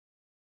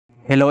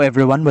Hello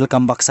everyone,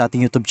 welcome back sa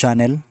ating YouTube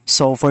channel.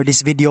 So for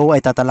this video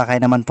ay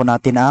tatalakay naman po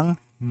natin ang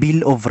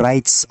Bill of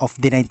Rights of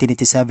the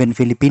 1987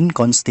 Philippine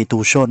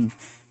Constitution,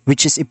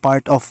 which is a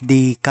part of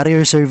the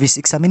Career Service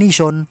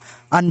Examination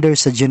under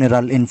sa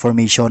General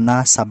Information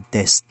na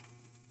subtest.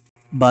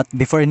 But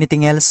before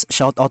anything else,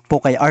 shout out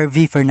po kay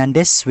RV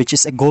Fernandez, which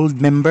is a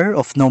gold member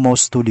of Nomo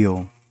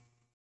Studio.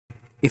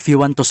 If you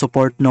want to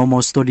support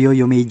Nomo Studio,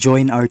 you may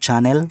join our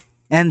channel.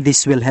 And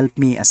this will help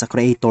me as a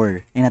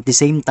creator and at the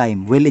same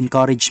time will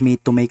encourage me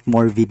to make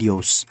more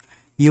videos.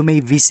 You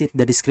may visit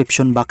the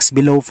description box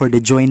below for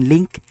the join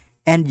link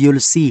and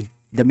you'll see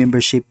the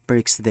membership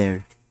perks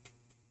there.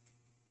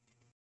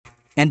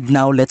 And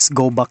now let's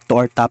go back to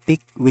our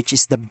topic, which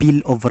is the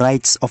Bill of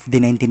Rights of the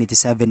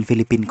 1987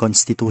 Philippine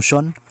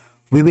Constitution.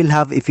 We will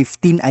have a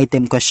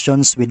 15-item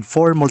questions with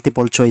 4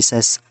 multiple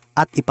choices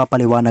at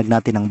ipapaliwanag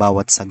natin ang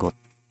bawat sagot.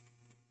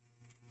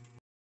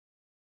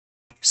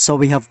 So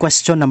we have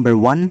question number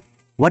 1.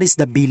 What is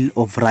the Bill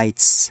of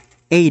Rights?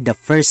 A. The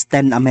first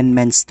 10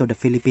 amendments to the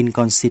Philippine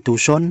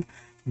Constitution.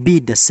 B.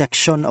 The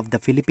section of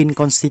the Philippine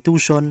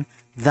Constitution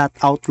that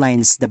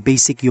outlines the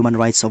basic human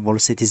rights of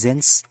all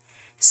citizens.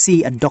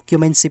 C. A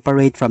document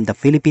separate from the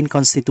Philippine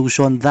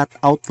Constitution that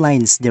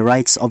outlines the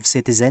rights of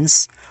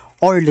citizens.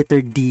 Or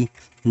letter D.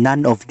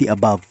 None of the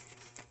above.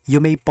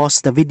 You may pause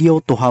the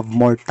video to have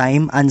more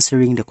time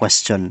answering the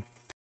question.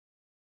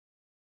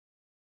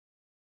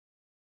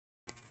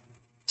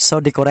 So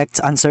the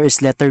correct answer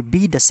is letter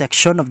B, the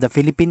section of the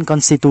Philippine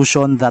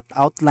Constitution that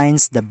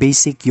outlines the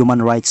basic human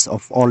rights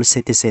of all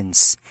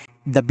citizens.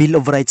 The Bill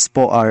of Rights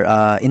po are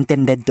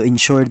intended to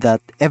ensure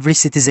that every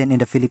citizen in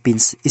the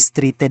Philippines is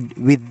treated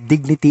with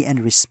dignity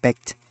and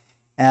respect.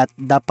 At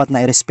dapat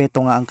na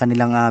irespeto nga ang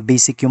kanilang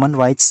basic human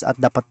rights at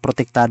dapat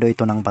protektado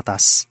ito ng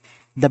batas.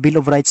 The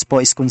Bill of Rights po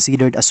is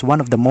considered as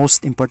one of the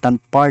most important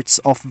parts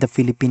of the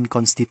Philippine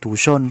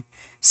Constitution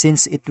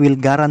since it will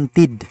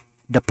guarantee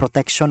the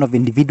protection of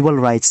individual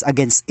rights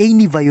against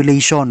any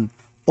violation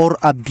or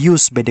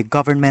abuse by the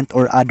government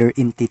or other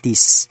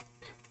entities.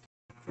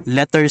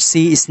 Letter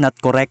C is not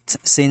correct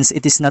since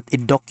it is not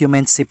a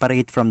document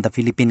separate from the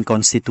Philippine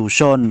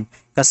Constitution.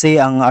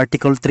 Kasi ang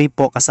Article 3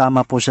 po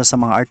kasama po siya sa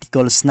mga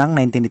articles ng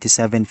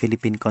 1987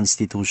 Philippine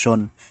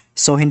Constitution.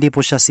 So hindi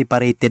po siya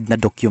separated na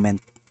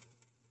document.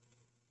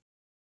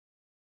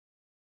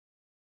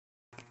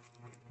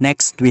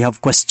 Next, we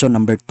have question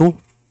number 2.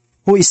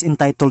 Who is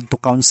entitled to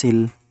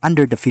counsel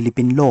under the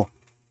Philippine law?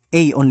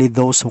 A. Only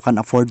those who can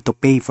afford to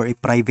pay for a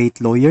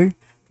private lawyer.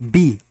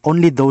 B.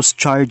 Only those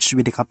charged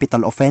with a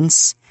capital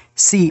offense.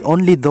 C.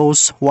 Only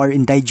those who are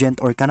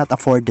indigent or cannot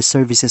afford the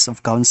services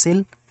of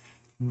counsel.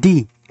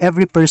 D.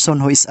 Every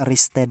person who is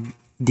arrested,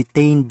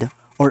 detained,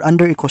 or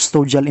under a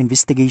custodial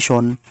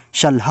investigation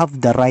shall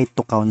have the right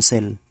to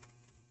counsel.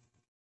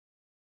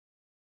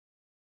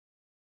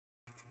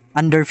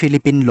 Under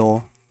Philippine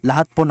law,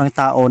 lahat po ng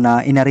tao na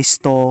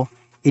inaresto,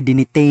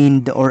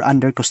 i-detained or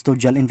under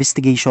custodial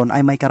investigation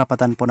ay may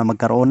karapatan po na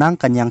magkaroon ng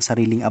kanyang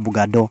sariling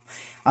abogado.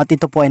 At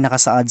ito po ay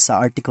nakasaad sa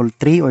Article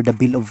 3 or the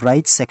Bill of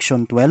Rights,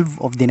 Section 12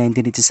 of the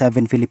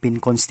 1987 Philippine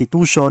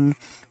Constitution,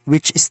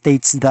 which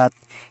states that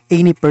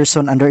any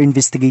person under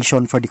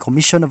investigation for the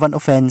commission of an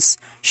offense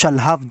shall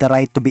have the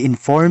right to be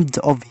informed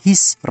of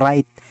his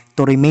right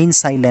to remain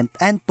silent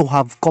and to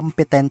have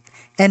competent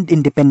and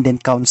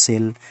independent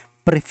counsel,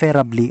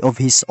 preferably of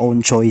his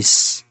own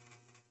choice.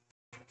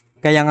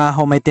 Kaya nga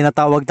may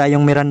tinatawag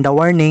tayong Miranda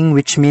warning,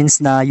 which means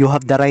na you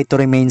have the right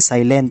to remain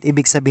silent.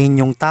 Ibig sabihin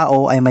yung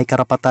tao ay may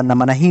karapatan na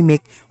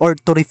manahimik or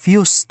to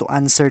refuse to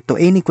answer to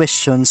any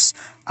questions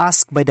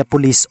asked by the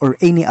police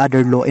or any other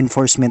law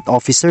enforcement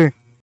officer.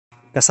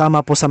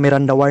 Kasama po sa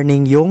Miranda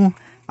warning yung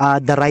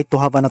the right to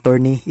have an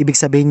attorney. Ibig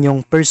sabihin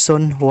yung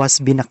person who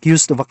has been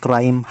accused of a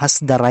crime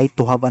has the right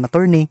to have an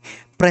attorney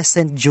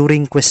present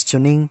during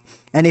questioning.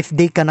 And if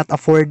they cannot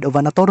afford of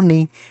an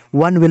attorney,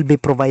 one will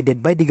be provided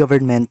by the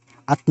government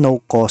at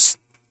no cost.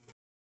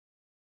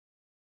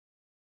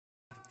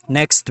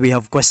 Next, we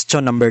have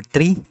question number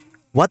 3.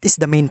 What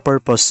is the main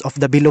purpose of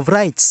the Bill of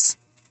Rights?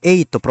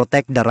 A. To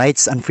protect the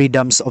rights and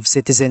freedoms of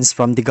citizens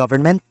from the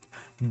government.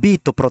 B.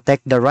 To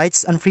protect the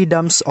rights and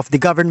freedoms of the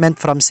government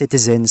from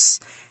citizens.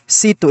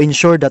 C. To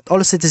ensure that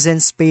all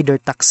citizens pay their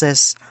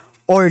taxes.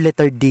 Or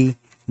letter D.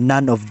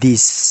 None of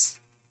these.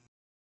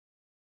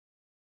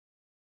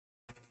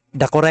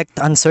 The correct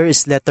answer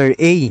is letter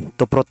A,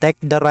 to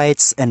protect the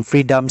rights and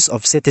freedoms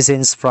of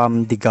citizens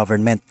from the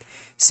government.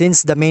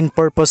 Since the main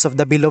purpose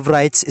of the Bill of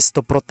Rights is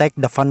to protect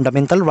the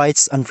fundamental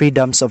rights and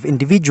freedoms of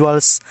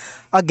individuals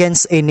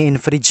against any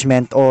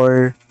infringement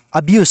or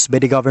abuse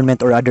by the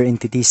government or other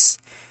entities.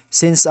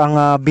 Since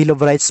ang Bill of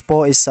Rights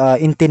po is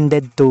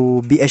intended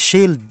to be a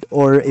shield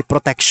or a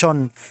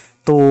protection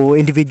to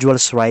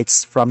individuals'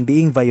 rights from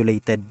being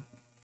violated.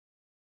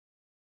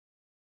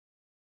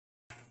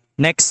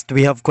 Next,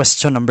 we have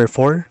question number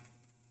 4.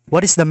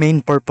 What is the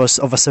main purpose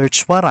of a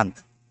search warrant?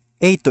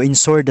 A. To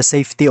ensure the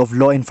safety of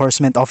law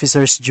enforcement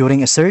officers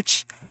during a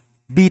search.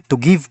 B. To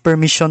give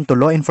permission to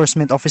law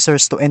enforcement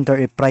officers to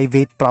enter a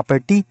private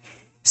property.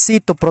 C.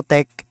 To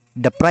protect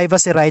the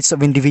privacy rights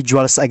of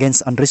individuals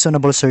against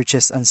unreasonable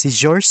searches and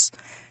seizures.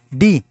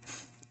 D.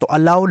 To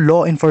allow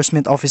law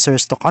enforcement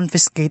officers to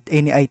confiscate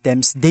any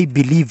items they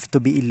believe to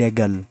be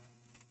illegal.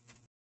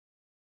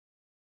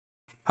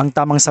 Ang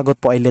tamang sagot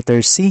po ay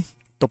letter C,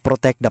 to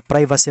protect the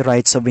privacy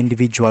rights of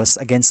individuals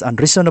against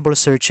unreasonable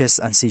searches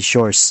and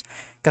seizures.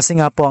 Kasi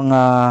nga po ang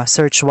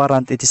search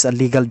warrant, it is a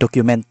legal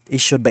document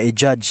issued by a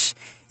judge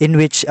in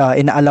which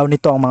inaalaw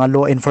nito ang mga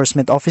law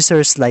enforcement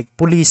officers like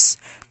police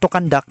to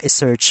conduct a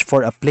search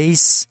for a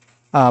place,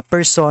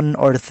 person,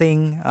 or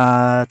thing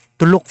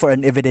to look for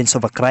an evidence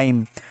of a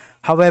crime.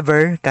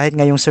 However, kahit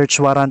nga yung search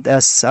warrant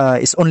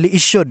is only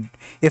issued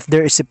if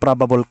there is a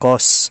probable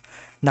cause,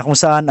 na kung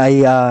saan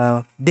ay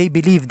they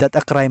believe that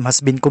a crime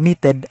has been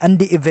committed and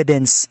the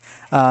evidence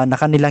na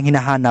kanilang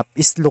hinahanap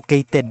is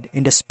located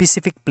in the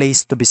specific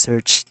place to be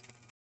searched.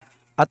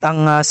 At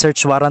ang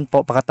search warrant po,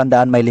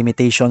 pakatandaan, may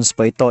limitations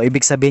po ito.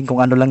 Ibig sabihin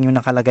kung ano lang yung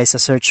nakalagay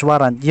sa search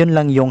warrant, yun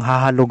lang yung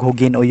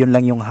hahalughugin o yun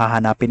lang yung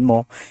hahanapin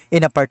mo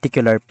in a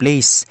particular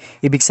place.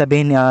 Ibig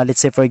sabihin, let's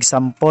say for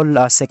example,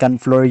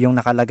 second floor yung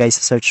nakalagay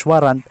sa search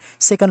warrant,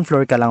 second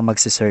floor ka lang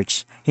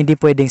magsi-search. Hindi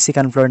pwedeng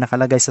second floor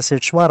nakalagay sa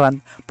search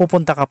warrant,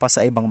 pupunta ka pa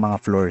sa ibang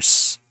mga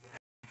floors.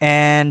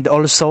 And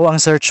also,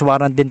 ang search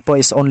warrant din po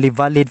is only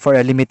valid for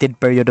a limited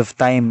period of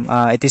time.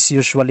 It is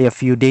usually a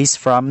few days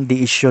from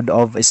the issue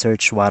of a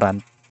search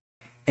warrant.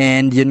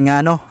 And yun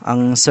nga no,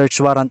 ang search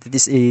warrant, it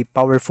is a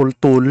powerful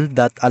tool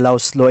that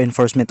allows law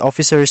enforcement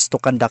officers to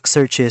conduct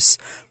searches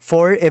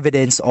for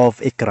evidence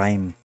of a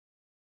crime.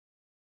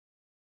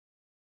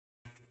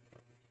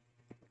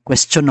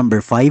 Question number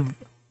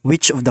 5.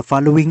 Which of the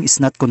following is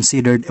not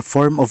considered a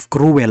form of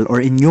cruel or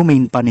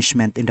inhumane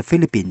punishment in the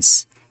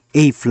Philippines?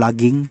 A.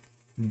 Flogging,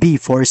 B.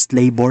 Forced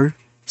labor,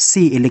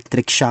 C.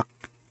 Electric shock,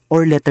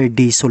 or letter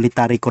D.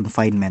 Solitary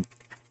confinement.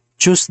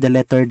 Choose the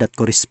letter that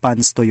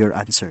corresponds to your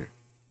answer.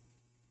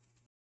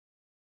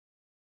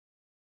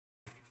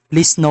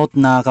 Please note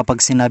na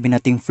kapag sinabi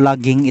nating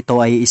flogging, ito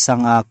ay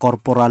isang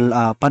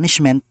corporal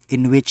punishment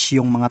in which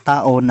yung mga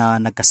tao na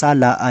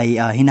nagkasala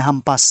ay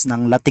hinahampas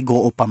ng latigo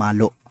o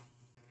pamalo.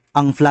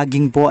 Ang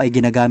flogging po ay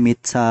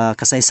ginagamit sa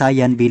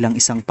kasaysayan bilang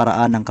isang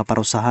paraan ng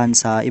kaparusahan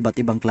sa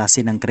iba't ibang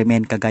klase ng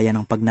krimen kagaya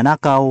ng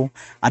pagnanakaw,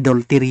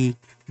 adultery,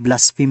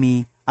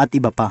 blasphemy, at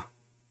iba pa.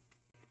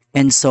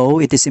 And so,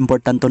 it is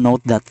important to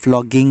note that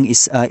flogging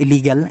is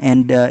illegal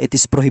and it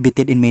is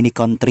prohibited in many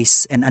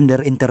countries, and under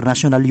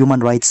international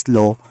human rights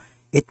law,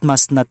 it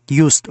must not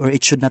used or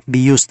it should not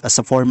be used as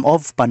a form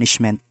of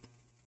punishment.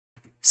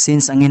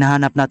 Since ang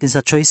hinahanap natin sa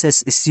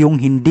choices is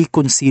yung hindi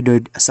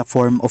considered as a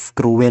form of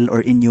cruel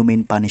or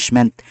inhumane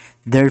punishment,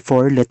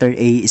 therefore, letter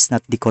A is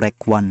not the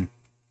correct one.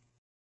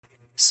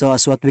 So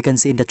as what we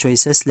can see in the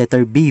choices,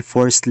 letter B,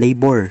 forced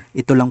labor.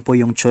 Ito lang po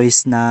yung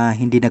choice na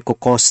hindi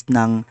nagko-cost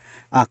ng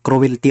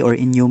cruelty or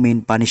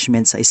inhumane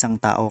punishment sa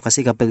isang tao.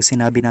 Kasi kapag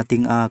sinabi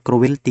nating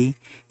cruelty,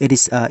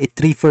 it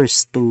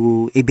refers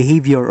to a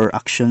behavior or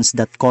actions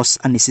that cause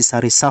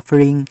unnecessary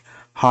suffering,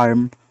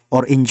 harm,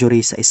 or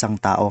injury sa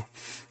isang tao.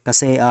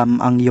 Kasi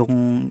ang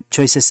yung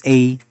choices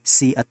A,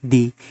 C at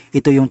D,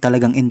 ito yung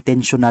talagang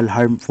intentional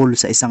harmful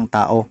sa isang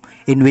tao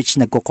in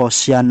which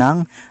nagkukos siya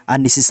ng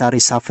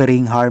unnecessary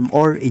suffering, harm,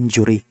 or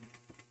injury.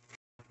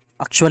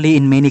 Actually,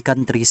 in many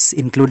countries,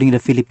 including the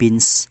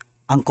Philippines,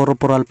 ang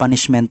corporal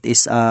punishment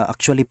is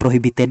actually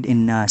prohibited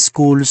in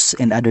schools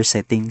and other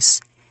settings.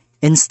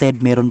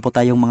 Instead, meron po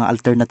tayong mga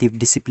alternative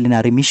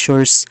disciplinary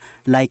measures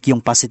like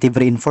yung positive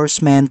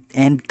reinforcement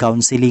and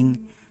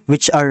counseling,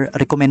 which are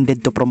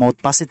recommended to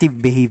promote positive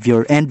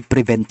behavior and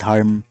prevent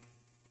harm.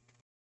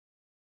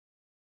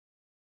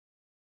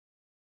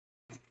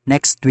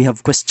 Next, we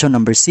have question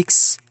number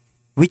 6.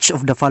 Which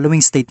of the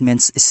following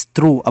statements is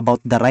true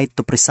about the right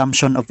to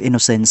presumption of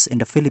innocence in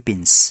the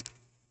Philippines?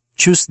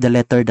 Choose the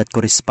letter that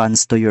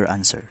corresponds to your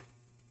answer.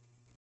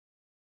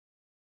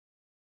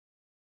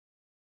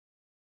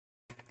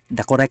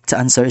 The correct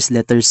answer is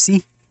letter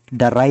C.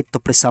 The right to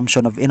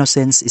presumption of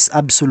innocence is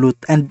absolute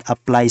and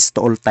applies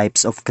to all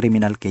types of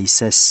criminal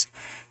cases.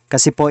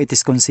 Kasi po, it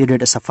is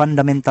considered as a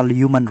fundamental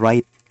human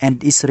right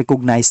and is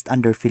recognized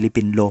under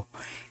Philippine law.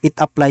 It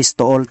applies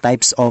to all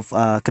types of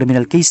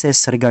criminal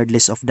cases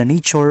regardless of the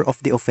nature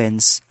of the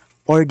offense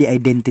or the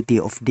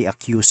identity of the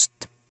accused.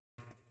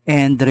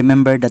 And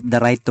remember that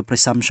the right to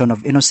presumption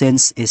of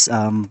innocence is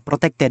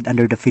protected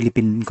under the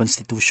Philippine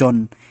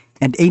Constitution.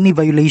 And any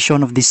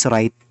violation of this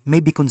right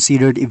may be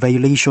considered a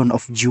violation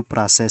of due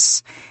process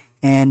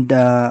and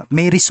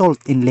may result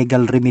in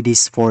legal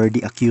remedies for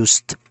the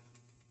accused.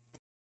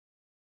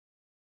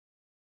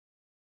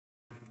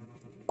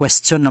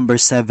 Question number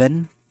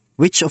 7.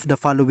 Which of the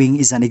following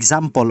is an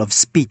example of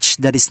speech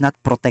that is not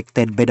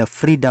protected by the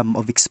freedom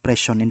of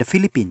expression in the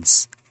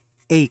Philippines?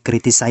 A.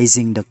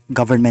 Criticizing the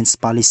government's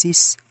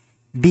policies.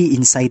 B.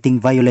 Inciting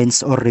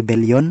violence or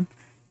rebellion.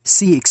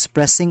 C.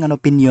 Expressing an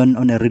opinion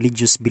on a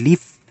religious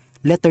belief.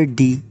 Letter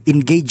D.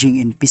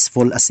 Engaging in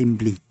peaceful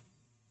assembly.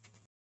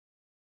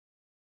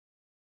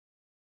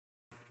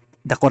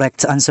 The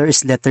correct answer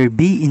is letter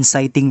B.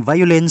 Inciting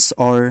violence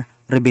or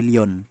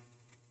rebellion.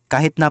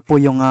 Kahit na po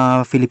yung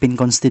Philippine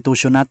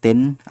Constitution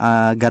natin,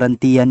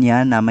 garantiyan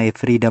niya na may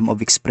freedom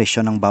of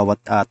expression ng bawat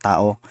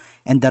tao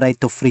and the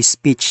right to free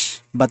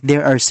speech. But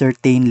there are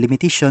certain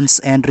limitations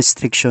and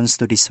restrictions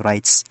to these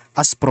rights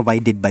as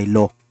provided by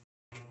law.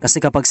 Kasi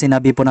kapag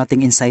sinabi po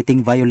nating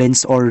inciting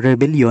violence or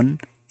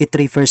rebellion, it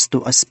refers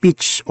to a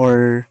speech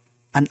or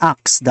an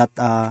acts that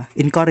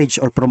encourage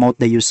or promote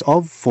the use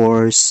of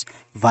force,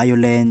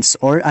 violence,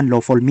 or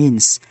unlawful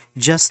means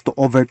just to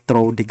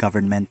overthrow the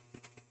government.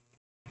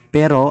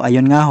 Pero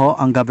ayun nga ho,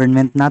 ang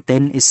government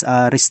natin is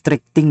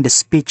restricting the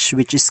speech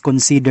which is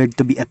considered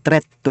to be a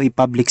threat to a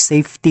public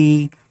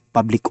safety,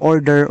 public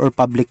order, or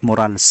public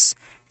morals.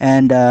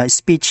 And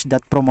speech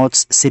that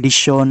promotes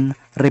sedition,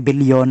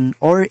 rebellion,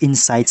 or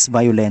incites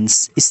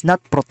violence is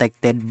not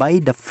protected by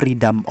the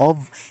freedom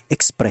of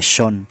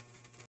expression.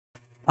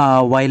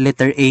 While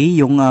letter A,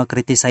 yung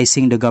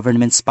criticizing the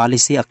government's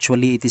policy,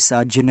 actually it is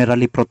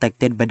generally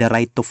protected by the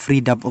right to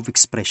freedom of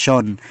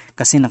expression.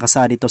 Kasi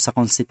nakasaad ito sa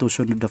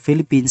Constitution of the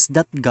Philippines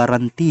that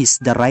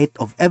guarantees the right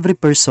of every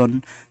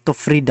person to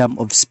freedom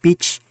of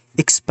speech,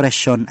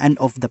 expression, and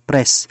of the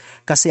press.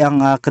 Kasi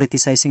ang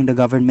criticizing the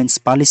government's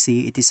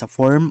policy, it is a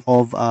form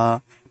of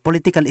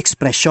political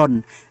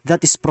expression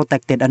that is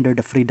protected under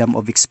the freedom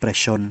of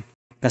expression.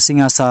 Kasi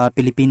nga sa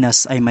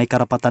Pilipinas ay may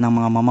karapatan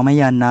ng mga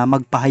mamamayan na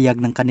magpahayag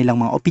ng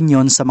kanilang mga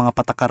opinyon sa mga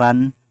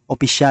patakaran,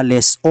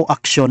 opisyales o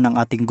aksyon ng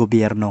ating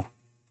gobyerno.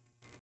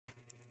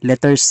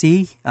 Letter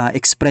C,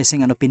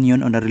 expressing an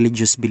opinion on a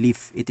religious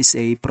belief. It is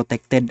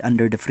protected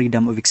under the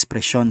freedom of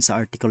expression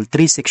sa Article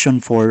 3, Section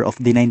 4 of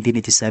the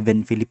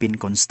 1987 Philippine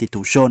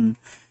Constitution.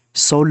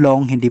 So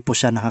long hindi po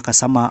siya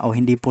nakakasama o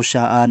hindi po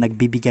siya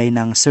nagbibigay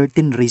ng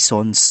certain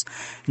reasons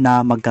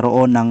na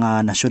magkaroon ng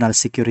national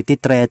security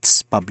threats,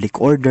 public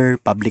order,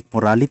 public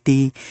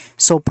morality.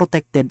 So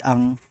protected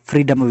ang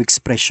freedom of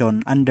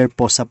expression under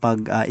po sa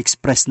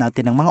pag-express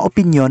natin ng mga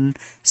opinion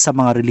sa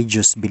mga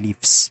religious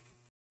beliefs.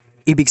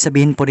 Ibig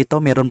sabihin po nito,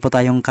 meron po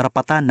tayong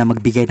karapatan na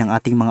magbigay ng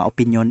ating mga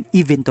opinion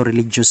even to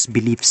religious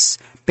beliefs.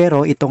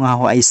 Pero ito nga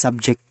ho ay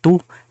subject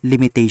to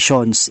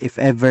limitations. If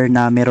ever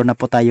na meron na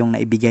po tayong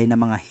naibigay na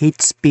mga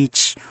hate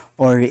speech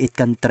or it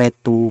can threat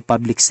to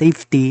public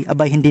safety,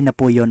 abay hindi na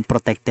po yon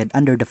protected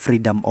under the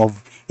freedom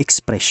of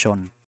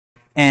expression.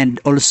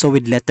 And also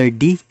with letter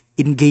D,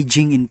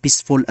 engaging in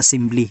peaceful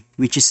assembly,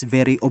 which is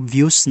very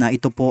obvious na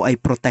ito po ay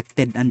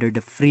protected under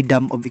the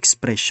freedom of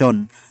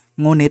expression.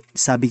 Ngunit,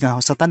 sabi nga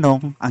ho sa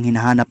tanong, ang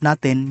hinahanap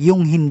natin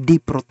yung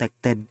hindi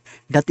protected.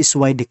 That is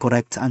why the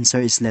correct answer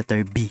is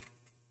letter B.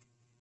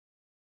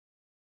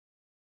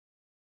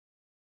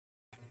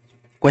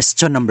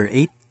 Question number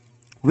 8.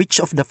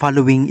 Which of the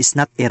following is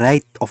not a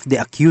right of the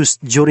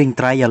accused during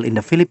trial in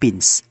the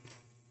Philippines?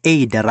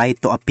 A. The right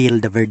to appeal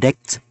the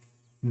verdict.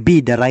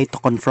 B. The right to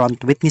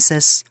confront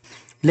witnesses.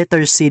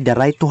 Letter C. The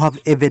right to have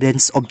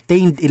evidence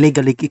obtained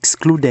illegally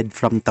excluded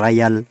from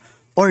trial.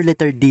 Or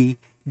letter D.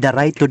 The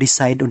right to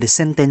decide on the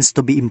sentence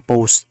to be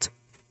imposed.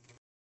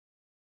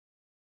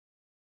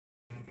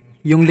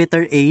 Yung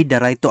letter A,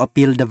 the right to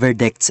appeal the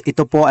verdicts,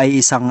 ito po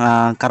ay isang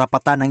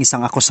karapatan ng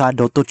isang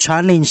akusado to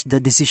challenge the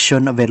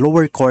decision of a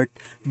lower court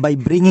by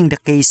bringing the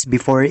case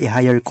before a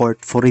higher court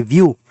for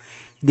review.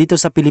 Dito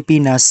sa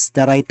Pilipinas,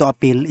 the right to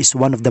appeal is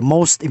one of the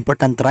most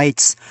important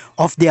rights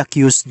of the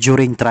accused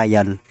during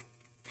trial.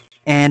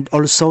 And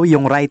also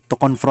yung right to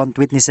confront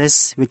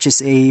witnesses, which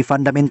is a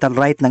fundamental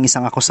right ng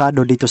isang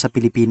akusado dito sa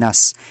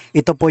Pilipinas.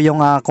 Ito po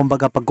yung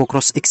kumbaga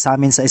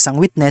pagko-cross-examine sa isang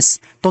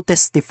witness to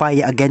testify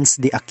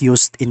against the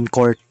accused in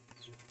court.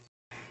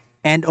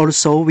 And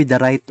also with the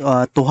right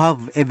to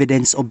have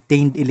evidence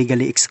obtained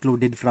illegally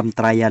excluded from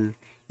trial.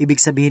 Ibig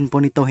sabihin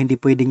po nito, hindi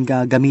pwedeng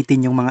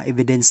gamitin yung mga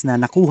evidence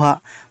na nakuha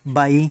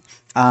by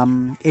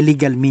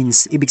illegal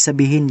means. Ibig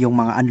sabihin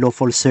yung mga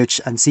unlawful search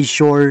and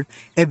seizure,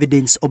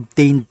 evidence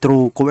obtained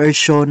through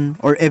coercion,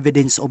 or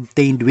evidence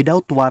obtained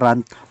without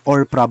warrant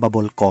or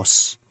probable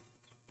cause.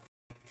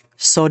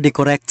 So the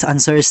correct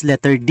answer is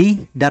letter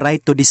D, the right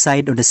to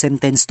decide on the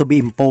sentence to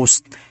be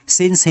imposed.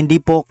 Since hindi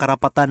po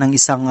karapatan ng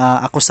isang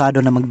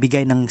akusado na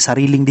magbigay ng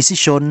sariling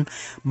desisyon,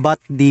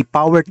 but the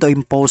power to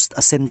impose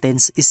a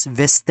sentence is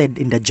vested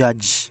in the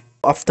judge.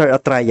 After a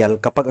trial,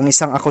 kapag ang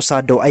isang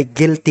akusado ay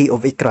guilty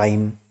of a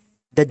crime,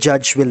 the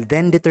judge will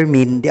then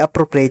determine the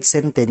appropriate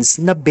sentence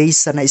na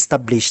based sa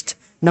na-established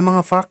na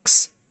mga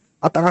facts.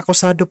 At ang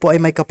akusado po ay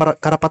may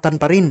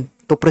karapatan pa rin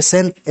to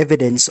present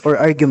evidence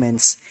or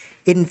arguments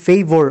in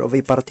favor of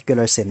a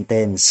particular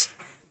sentence.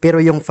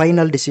 Pero yung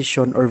final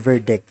decision or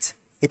verdict,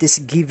 it is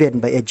given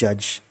by a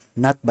judge,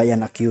 not by an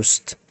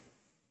accused.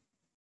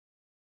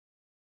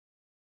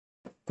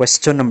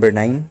 Question number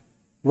 9.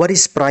 What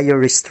is prior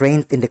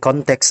restraint in the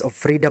context of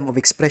freedom of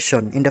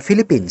expression in the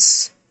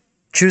Philippines?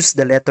 Choose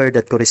the letter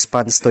that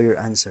corresponds to your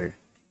answer.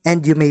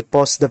 And you may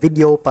pause the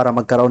video para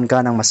magkaroon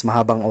ka ng mas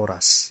mahabang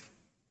oras.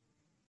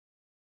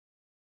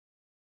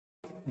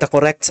 The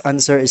correct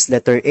answer is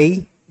letter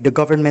A, the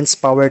government's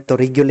power to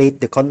regulate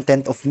the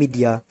content of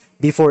media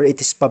before it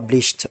is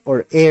published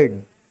or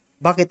aired.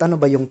 Bakit ano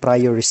ba yung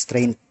prior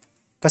restraint?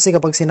 Kasi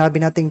kapag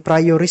sinabi nating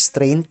prior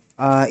restraint,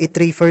 it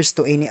refers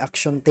to any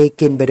action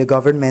taken by the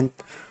government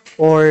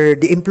or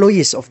the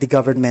employees of the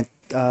government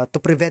to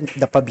prevent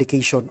the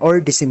publication or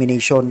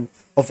dissemination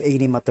of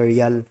any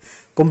material.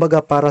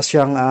 Kumbaga para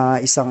siyang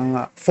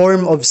isang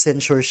form of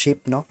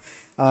censorship, no?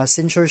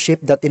 Censorship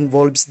that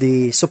involves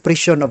the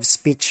suppression of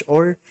speech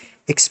or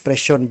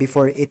expression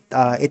before it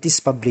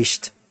is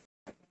published.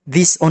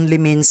 This only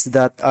means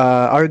that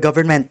our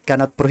government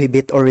cannot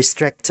prohibit or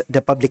restrict the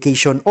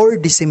publication or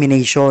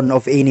dissemination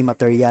of any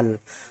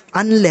material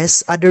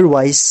unless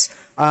otherwise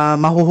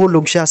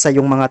mahuhulog siya sa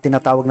yung mga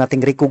tinatawag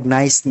nating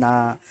recognized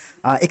na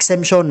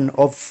exemption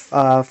of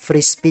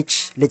free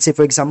speech. Let's say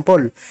for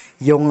example,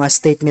 yung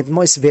statement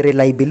mo is very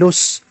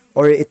libelous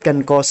or it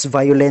can cause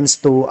violence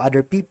to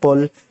other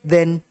people,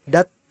 then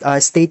that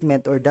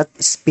statement or that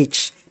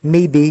speech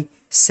may be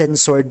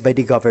censored by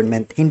the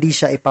government. Hindi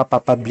siya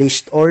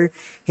ipapapublished or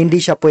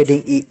hindi siya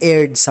pwedeng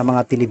i-aired sa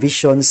mga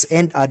televisions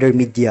and other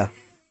media.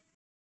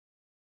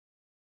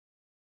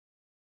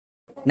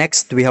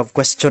 Next, we have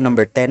question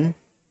number 10.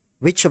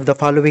 Which of the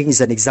following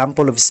is an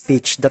example of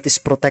speech that is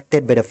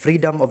protected by the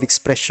freedom of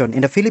expression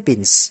in the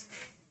Philippines?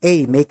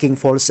 A. Making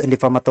false and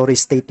defamatory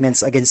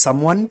statements against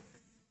someone.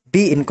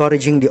 B.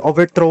 Encouraging the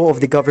overthrow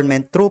of the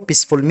government through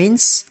peaceful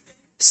means.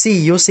 C.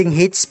 Using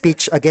hate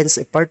speech against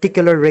a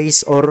particular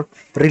race or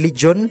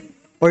religion.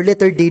 Or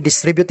letter D.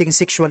 Distributing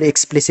sexually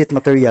explicit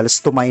materials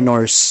to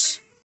minors.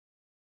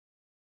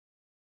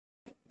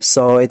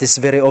 So, it is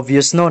very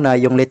obvious no na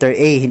yung letter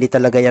A, hindi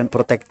talaga yan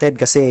protected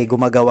kasi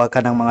gumagawa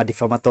ka ng mga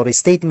defamatory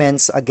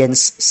statements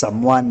against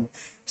someone.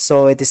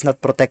 So, it is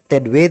not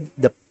protected with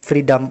the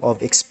freedom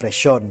of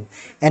expression.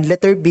 And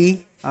letter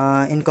B,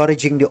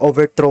 encouraging the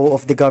overthrow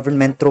of the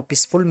government through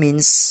peaceful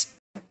means.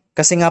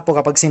 Kasi nga po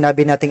kapag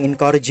sinabi nating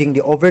encouraging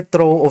the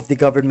overthrow of the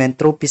government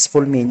through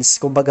peaceful means,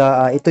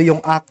 kumbaga ito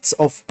yung acts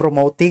of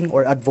promoting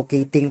or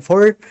advocating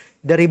for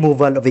the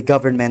removal of a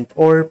government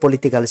or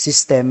political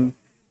system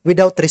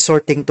without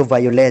resorting to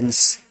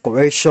violence,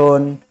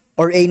 coercion,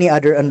 or any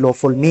other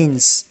unlawful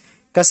means.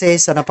 Kasi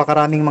sa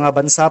napakaraming mga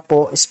bansa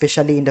po,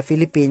 especially in the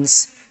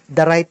Philippines,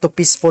 the right to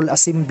peaceful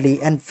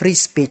assembly and free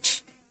speech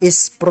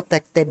is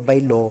protected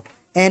by law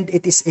and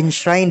it is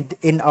enshrined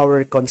in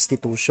our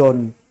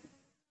Constitution.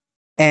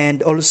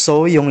 And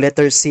also, yung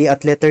letter C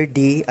at letter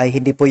D ay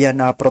hindi po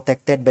yan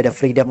protected by the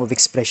freedom of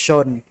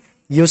expression.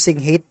 Using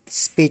hate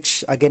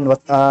speech, again,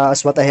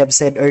 as what I have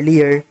said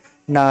earlier,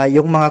 na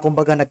yung mga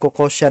kumbaga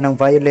nagkukos siya ng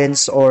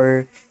violence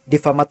or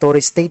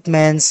defamatory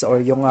statements or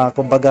yung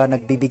kumbaga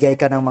nagbibigay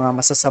ka ng mga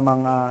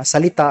masasamang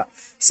salita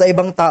sa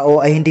ibang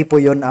tao ay hindi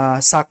po yun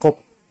sakop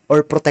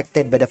or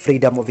protected by the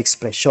freedom of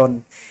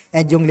expression.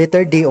 And yung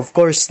letter D, of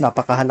course,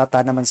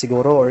 napakahalata naman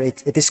siguro or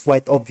it is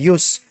quite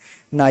obvious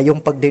na yung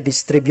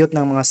pagde-distribute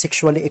ng mga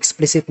sexually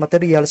explicit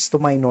materials to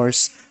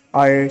minors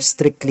are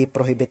strictly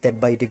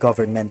prohibited by the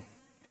government.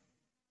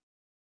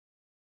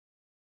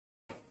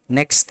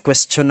 Next,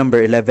 question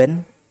number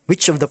 11.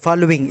 Which of the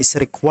following is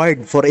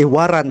required for a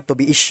warrant to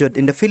be issued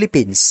in the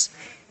Philippines?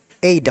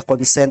 A. The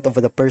consent of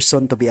the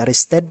person to be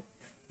arrested.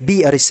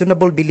 B. A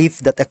reasonable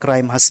belief that a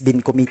crime has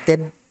been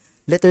committed.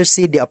 Letter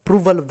C. The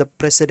approval of the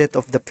President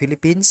of the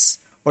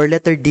Philippines. Or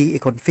letter D. A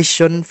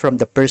confession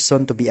from the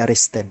person to be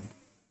arrested.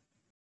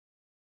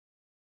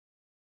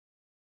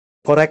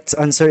 Correct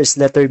answer is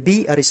letter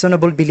B, a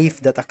reasonable belief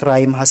that a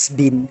crime has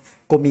been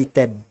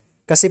committed.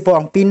 Kasi po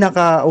ang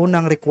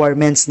pinakaunang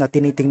requirements na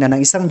tinitingnan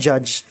ng isang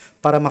judge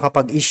para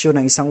makapag-issue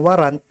ng isang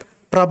warrant,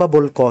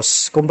 probable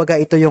cause. Kumbaga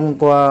ito yung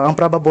ang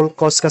probable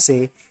cause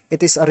kasi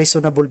it is a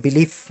reasonable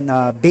belief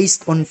na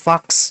based on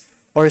facts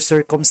or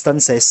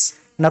circumstances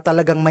na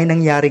talagang may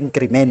nangyaring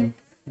krimen.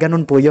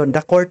 Ganun po yon.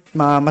 The court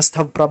must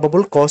have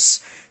probable cause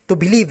to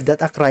believe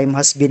that a crime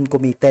has been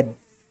committed.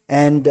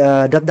 And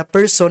that the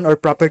person or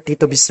property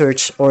to be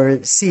searched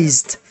or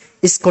seized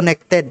is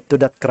connected to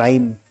that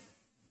crime.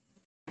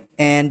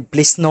 And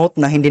please note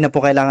na hindi na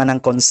po kailangan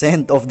ng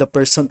consent of the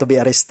person to be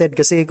arrested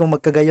kasi kung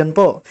magkagayon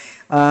po,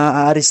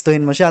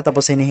 aarestuhin mo siya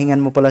tapos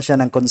hinihingan mo pala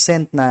siya ng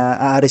consent na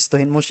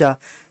aarestuhin mo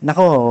siya.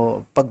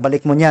 Nako,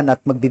 pagbalik mo niyan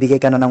at magbibigay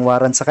ka na ng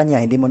warrant sa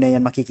kanya, hindi mo na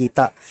yan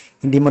makikita.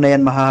 Hindi mo na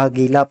yan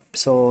mahahagilap.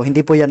 So,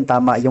 hindi po yan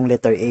tama yung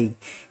letter A.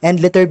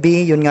 And letter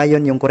B, yun nga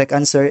yun yung correct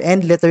answer.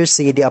 And letter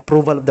C, the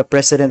approval of the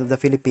President of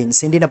the Philippines.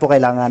 Hindi na po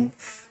kailangan.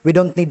 We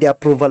don't need the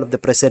approval of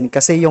the President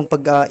kasi yung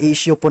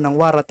pag-i-issue po ng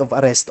warrant of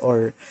arrest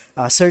or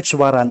search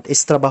warrant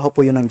is trabaho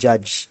po yun ng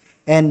judge.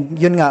 And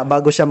yun nga,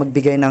 bago siya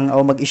magbigay ng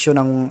o mag-issue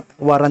ng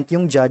warrant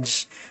yung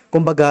judge,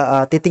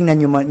 kumbaga titingnan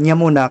niya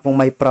muna kung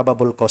may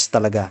probable cause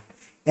talaga.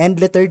 And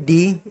letter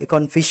D, a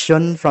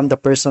confession from the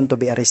person to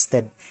be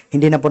arrested.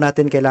 Hindi na po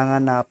natin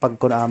kailangan na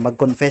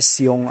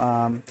mag-confess yung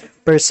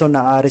person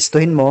na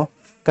arestuhin mo.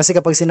 Kasi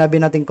kapag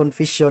sinabi natin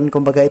confession,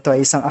 kumbaga ito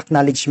ay isang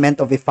acknowledgement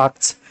of a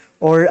fact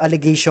or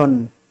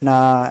allegation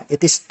na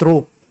it is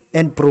true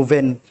and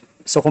proven.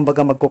 So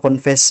kumbaga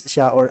magko-confess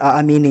siya or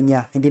aaminin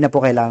niya. Hindi na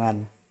po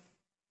kailangan.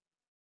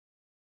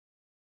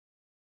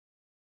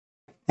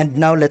 And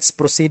now let's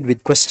proceed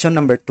with question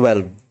number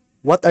 12.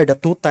 What are the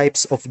two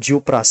types of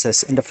due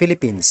process in the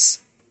Philippines?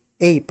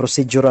 A.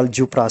 Procedural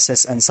due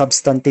process and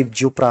substantive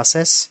due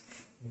process.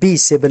 B.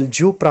 Civil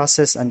due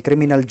process and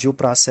criminal due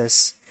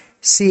process.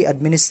 C.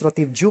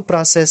 Administrative due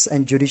process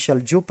and judicial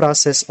due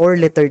process. Or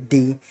letter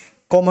D.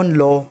 Common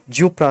law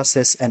due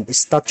process and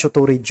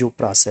statutory due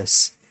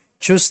process.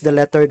 Choose the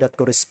letter that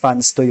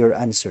corresponds to your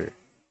answer.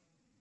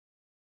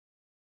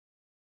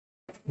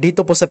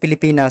 Dito po sa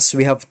Pilipinas,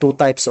 we have two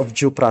types of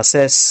due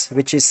process,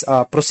 which is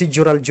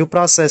procedural due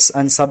process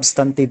and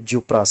substantive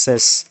due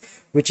process,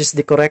 which is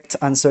the correct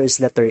answer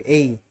is letter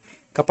A.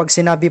 Kapag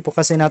sinabi po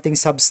kasi nating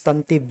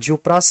substantive due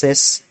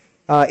process,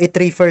 it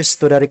refers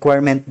to the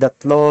requirement that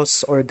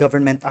laws or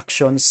government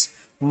actions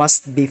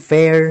must be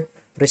fair,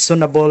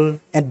 reasonable,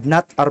 and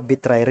not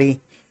arbitrary.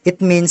 It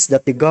means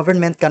that the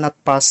government cannot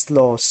pass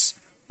laws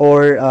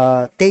or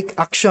take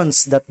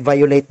actions that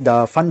violate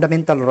the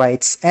fundamental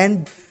rights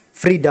and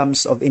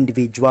freedoms of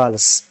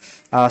individuals,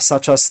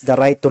 such as the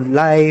right to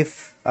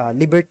life,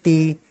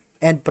 liberty,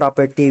 and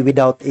property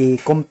without a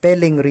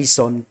compelling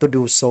reason to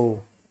do so.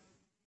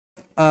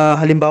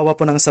 Halimbawa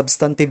po ng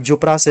substantive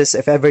due process,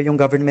 if ever yung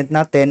government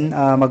natin,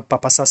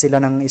 magpapasa sila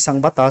ng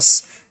isang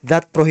batas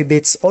that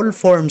prohibits all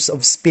forms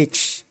of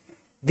speech.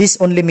 This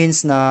only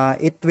means na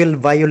it will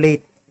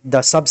violate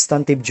the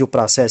substantive due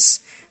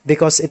process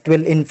because it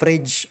will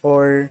infringe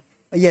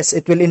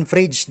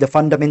the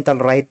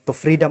fundamental right to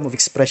freedom of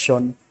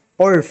expression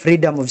or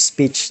freedom of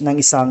speech ng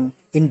isang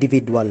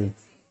individual.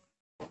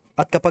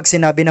 At kapag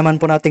sinabi naman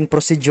po nating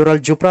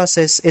procedural due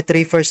process, it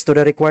refers to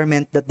the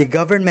requirement that the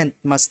government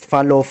must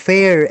follow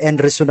fair and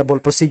reasonable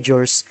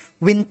procedures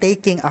when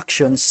taking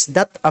actions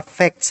that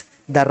affect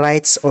the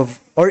rights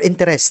of or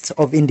interests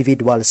of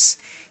individuals.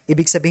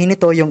 Ibig sabihin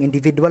nito, yung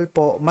individual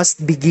po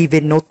must be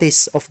given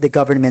notice of the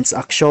government's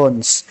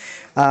actions.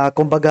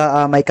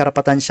 Kumbaga, may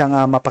karapatan siyang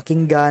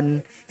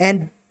mapakinggan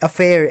and a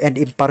fair and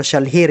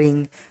impartial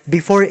hearing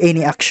before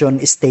any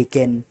action is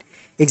taken.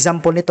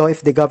 Example nito,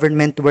 if the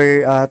government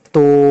were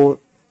to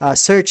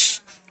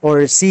search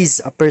or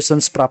seize a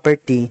person's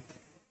property,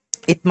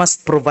 it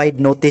must provide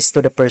notice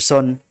to the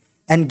person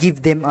and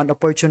give them an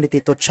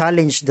opportunity to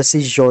challenge the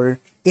seizure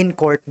in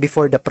court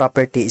before the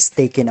property is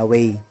taken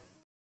away.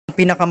 Ang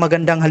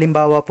pinakamagandang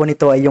halimbawa po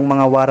nito ay yung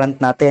mga warrant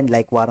natin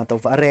like warrant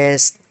of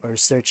arrest or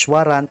search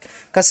warrant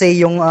kasi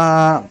yung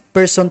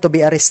person to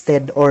be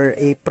arrested or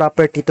a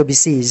property to be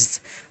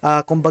seized,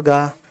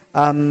 kumbaga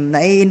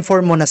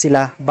nai-inform mo na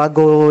sila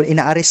bago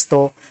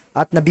inaaresto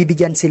at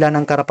nabibigyan sila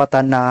ng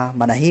karapatan na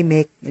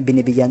manahimik,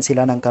 binibigyan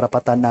sila ng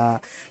karapatan na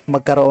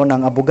magkaroon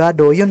ng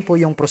abogado. Yun po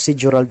yung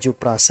procedural due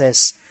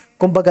process.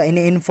 Kumbaga,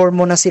 ini-inform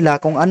mo na sila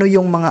kung ano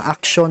yung mga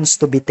actions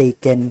to be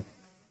taken.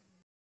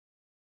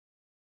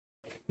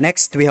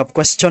 Next, we have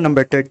question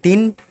number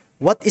 13.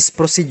 What is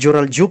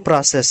procedural due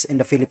process in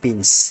the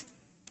Philippines?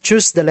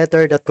 Choose the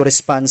letter that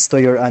corresponds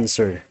to your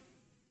answer.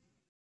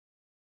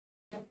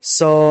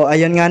 So,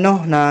 ayun nga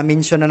no,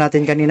 na-mention na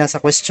natin kanina sa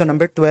question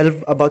number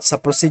 12 about sa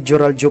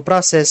procedural due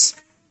process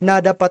na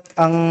dapat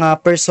ang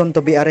person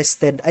to be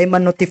arrested ay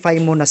man-notify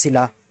muna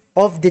sila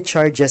of the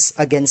charges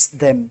against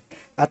them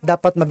at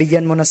dapat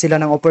mabigyan mo na sila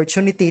ng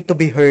opportunity to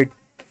be heard.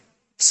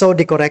 So,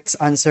 the correct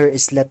answer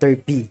is letter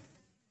B.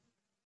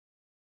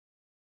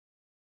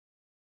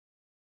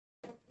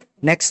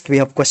 Next,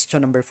 we have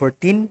question number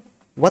 14.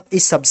 What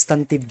is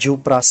substantive due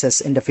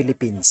process in the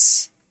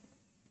Philippines?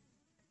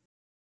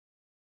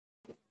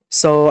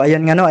 So,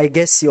 ayan nga no, I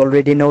guess you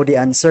already know the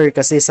answer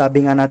kasi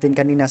sabi nga natin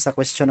kanina sa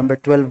question number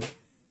 12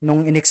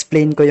 nung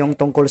inexplain ko yung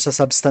tungkol sa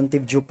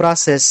substantive due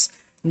process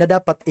na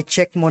dapat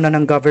i-check muna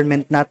ng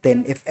government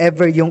natin if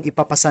ever yung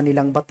ipapasa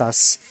nilang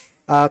batas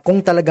kung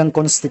talagang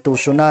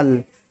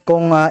constitutional,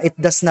 kung it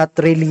does not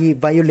really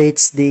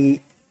violates the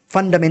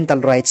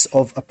fundamental rights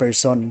of a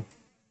person.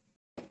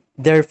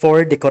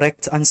 Therefore, the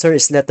correct answer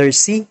is letter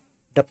C.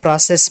 The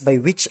process by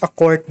which a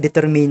court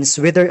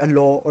determines whether a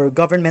law or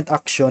government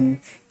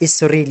action is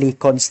really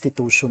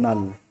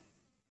constitutional.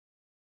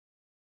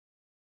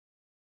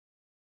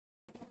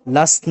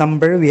 Last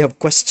number, we have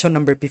question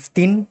number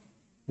 15.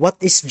 What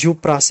is due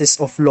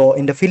process of law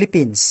in the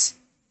Philippines?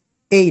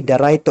 A. The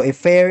right to a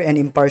fair and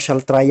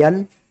impartial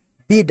trial.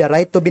 B. The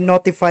right to be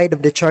notified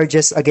of the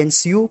charges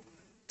against you.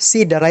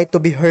 C. The right to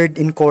be heard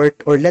in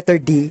court. Or letter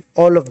D.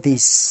 All of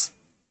these.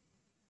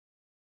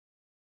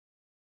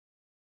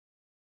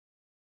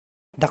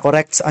 The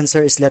correct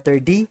answer is letter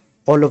D,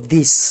 all of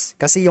these.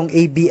 Kasi yung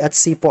A, B at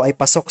C po ay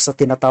pasok sa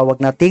tinatawag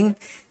nating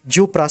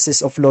due process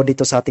of law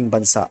dito sa ating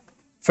bansa.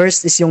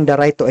 First is yung the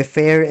right to a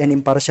fair and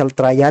impartial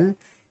trial.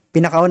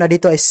 Pinakauna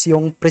dito is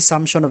yung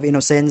presumption of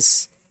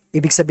innocence.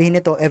 Ibig sabihin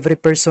nito, every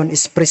person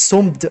is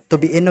presumed to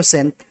be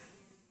innocent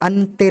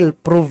until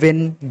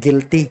proven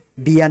guilty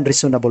beyond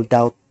reasonable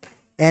doubt.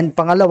 And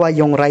pangalawa,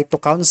 yung right to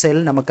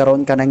counsel na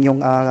magkaroon ka ng yung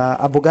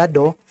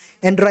abogado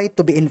and right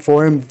to be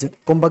informed.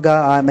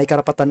 Kumbaga, may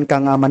karapatan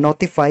kang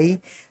ma-notify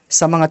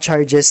sa mga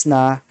charges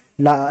na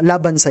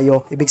laban sa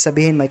iyo. Ibig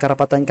sabihin, may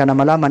karapatan ka na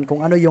malaman kung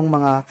ano yung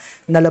mga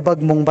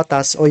nalabag mong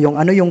batas o yung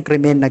ano yung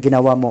krimen na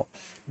ginawa mo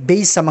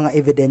based sa mga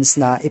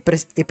evidence na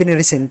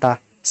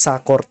ipiniresenta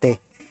sa korte.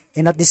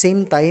 And at the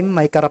same time,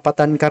 may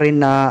karapatan ka rin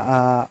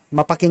na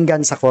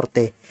mapakinggan sa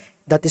korte.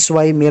 That is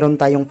why meron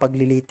tayong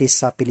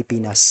paglilitis sa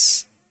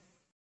Pilipinas.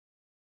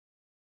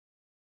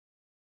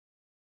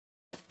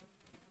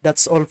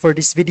 That's all for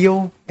this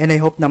video, and I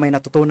hope na may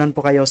natutunan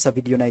po kayo sa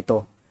video na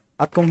ito.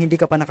 At kung hindi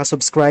ka pa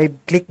nakasubscribe,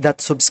 click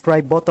that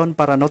subscribe button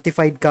para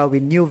notified ka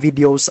when new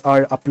videos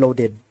are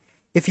uploaded.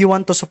 If you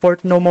want to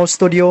support Nomo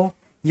Studio,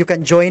 you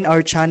can join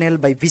our channel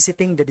by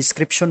visiting the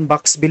description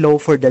box below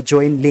for the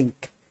join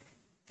link.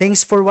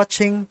 Thanks for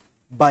watching.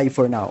 Bye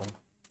for now.